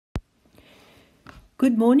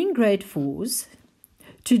Good morning, grade 4s.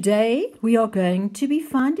 Today we are going to be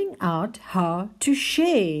finding out how to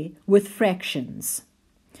share with fractions.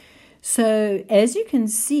 So as you can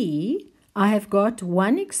see, I have got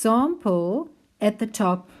one example at the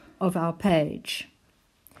top of our page.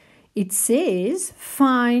 It says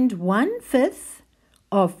find 1/5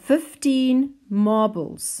 of 15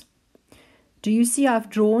 marbles. Do you see I've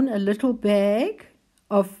drawn a little bag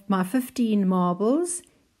of my 15 marbles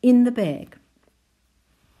in the bag?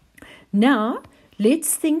 Now,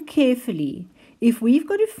 let's think carefully. If we've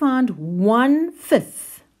got to find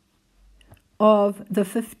 1/5 of the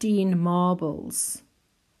 15 marbles,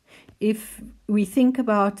 if we think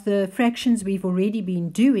about the fractions we've already been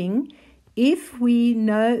doing, if we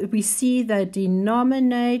see the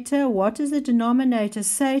denominator, what does the denominator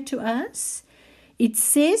say to us? It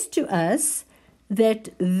says to us that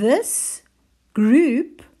this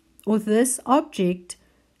group or this object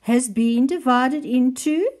has been divided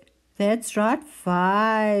into, that's right,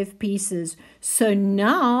 5 pieces. So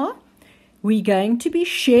now we're going to be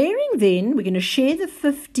sharing then. We're going to share the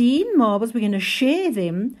 15 marbles. We're going to share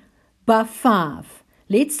them by 5.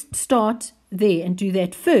 Let's start there and do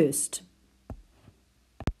that first.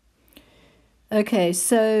 Okay,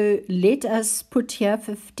 so let us put here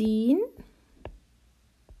 15.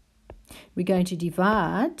 We're going to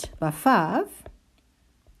divide by 5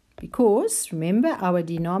 because, remember, our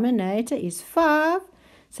denominator is 5.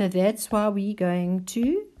 So that's why we're going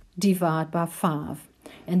to divide by 5.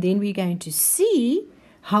 And then we're going to see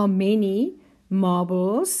how many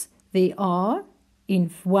marbles there are in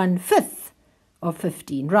 1/5 of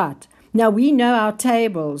 15. Right. Now we know our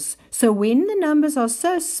tables. So when the numbers are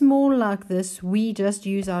so small like this, we just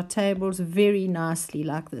use our tables very nicely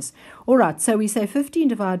like this. All right. So we say 15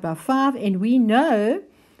 divided by 5, and we know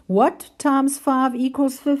what times 5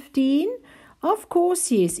 equals 15? Of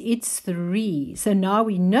course, yes, it's 3. So now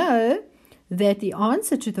we know that the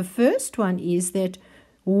answer to the first one is that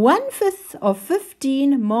 1/5 of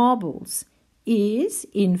 15 marbles is,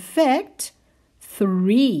 in fact,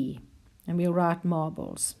 3. And we'll write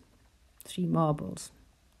marbles. 3 marbles.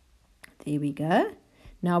 There we go.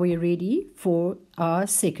 Now we're ready for our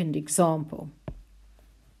second example.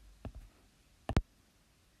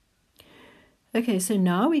 Okay, so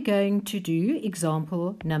now we're going to do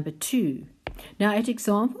example number 2. Now, at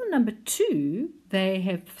example number 2, they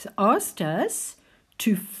have asked us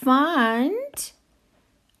to find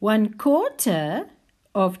 1/4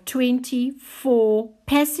 of 24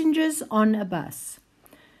 passengers on a bus.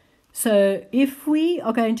 So, if we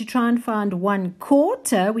are going to try and find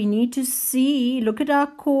 1/4, we need to look at our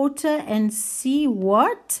quarter and see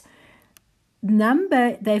what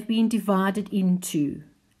number they've been divided into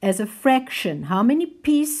as a fraction. How many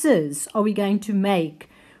pieces are we going to make?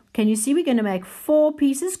 Can you see we're going to make 4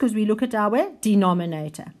 pieces because we look at our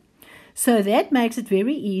denominator. So that makes it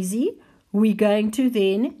very easy. We're going to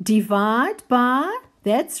then divide by,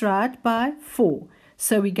 that's right, by 4.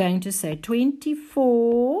 So we're going to say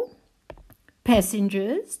 24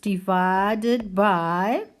 passengers divided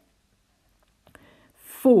by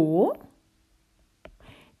 4.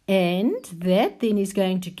 And that then is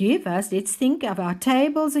going to give us, let's think of our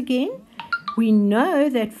tables again. We know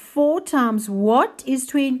that 4 times what is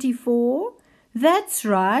 24? That's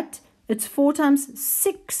right, it's 4 times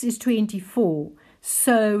 6 is 24.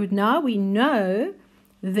 So now we know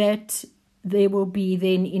that there will be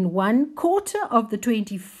then in 1/4 of the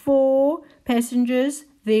 24 passengers,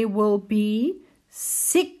 there will be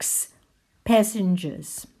 6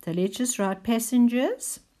 passengers. So let's just write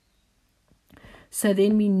passengers. So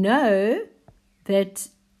then we know that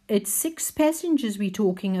it's 6 passengers we're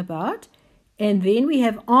talking about. And then we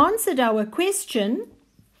have answered our question,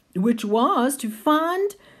 which was to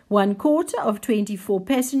find 1/4 of 24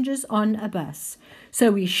 passengers on a bus.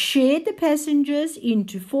 So we shared the passengers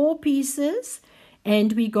into 4 pieces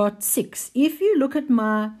and we got 6. If you look at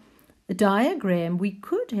my diagram, we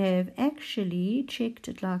could have actually checked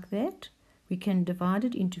it like that. We can divide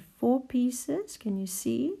it into 4 pieces. Can you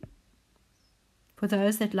see? For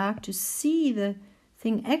those that like to see the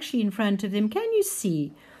thing actually in front of them, can you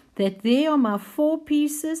see that there are my 4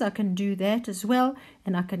 pieces? I can do that as well,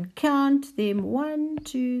 and I can count them 1,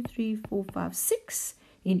 2, 3, 4, 5, 6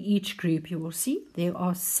 in each group. You will see there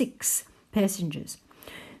are 6 passengers.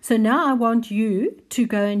 So now I want you to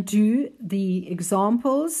go and do the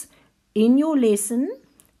examples in your lesson,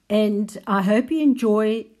 and I hope you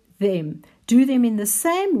enjoy them. Do them in the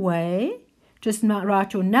same way. Just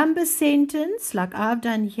write your number sentence like I've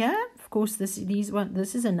done here. Of course, this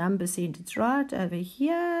is a number sentence right over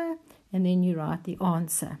here, and then you write the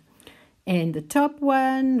answer. And the top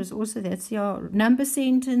one was also, that's your number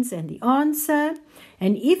sentence and the answer.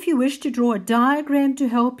 And if you wish to draw a diagram to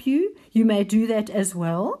help you, you may do that as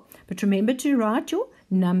well. But remember to write your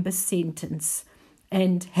number sentence.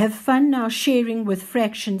 And have fun now sharing with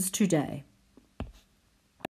fractions today.